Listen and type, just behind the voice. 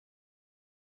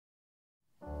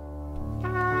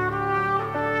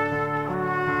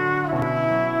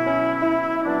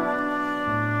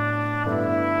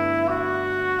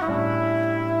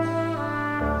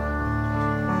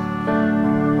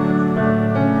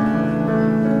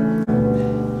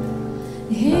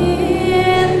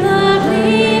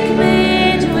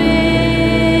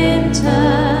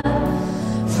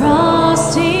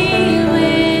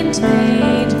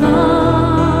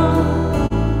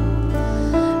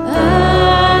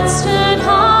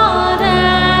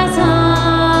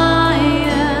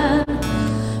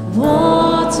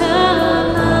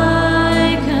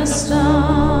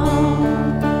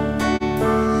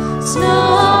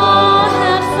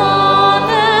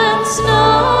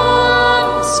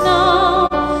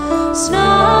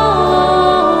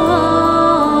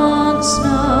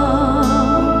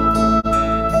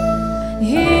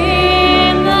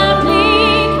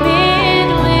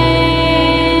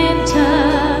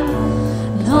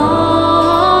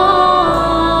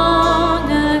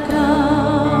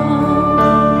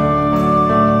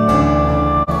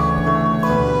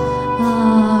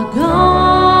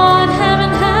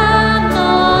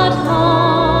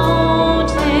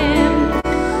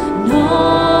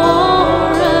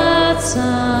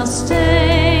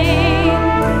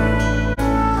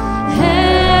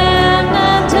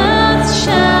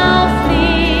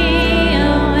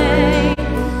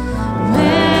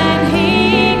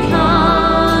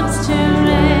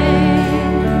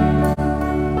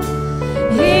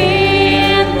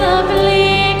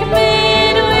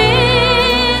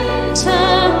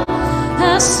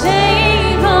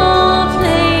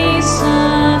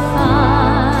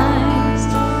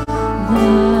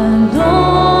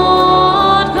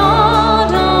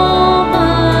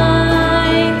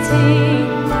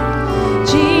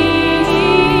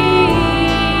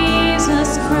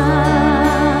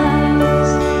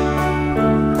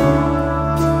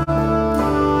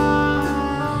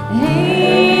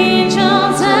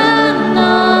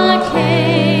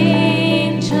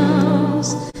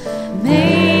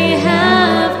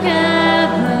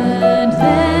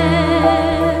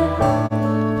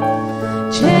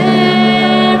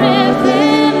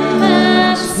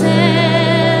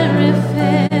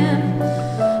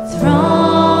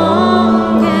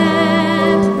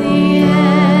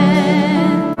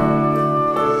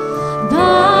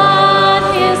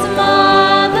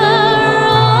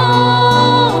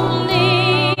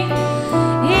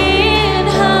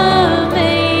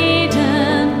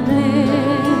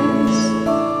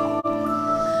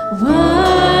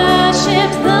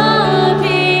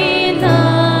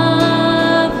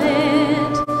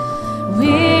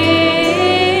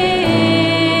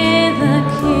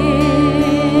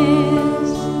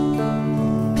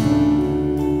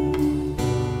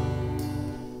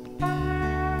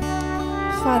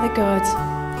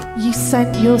You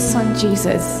sent your son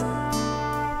Jesus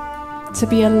to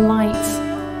be a light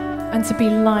and to be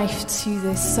life to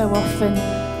this so often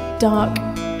dark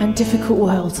and difficult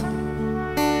world.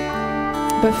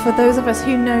 But for those of us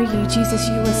who know you, Jesus,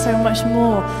 you are so much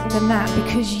more than that,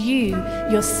 because you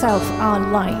yourself are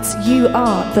light. You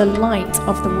are the light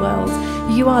of the world.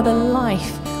 You are the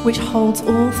life which holds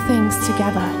all things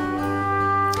together.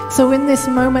 So in this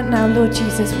moment now, Lord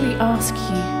Jesus, we ask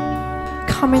you,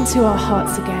 come into our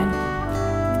hearts again.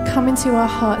 Come into our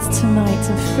hearts tonight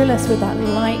and fill us with that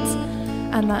light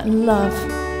and that love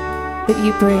that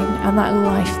you bring and that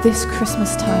life this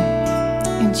Christmas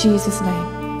time. In Jesus' name,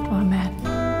 amen.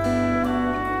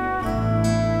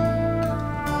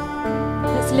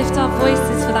 Let's lift our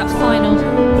voices for that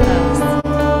final.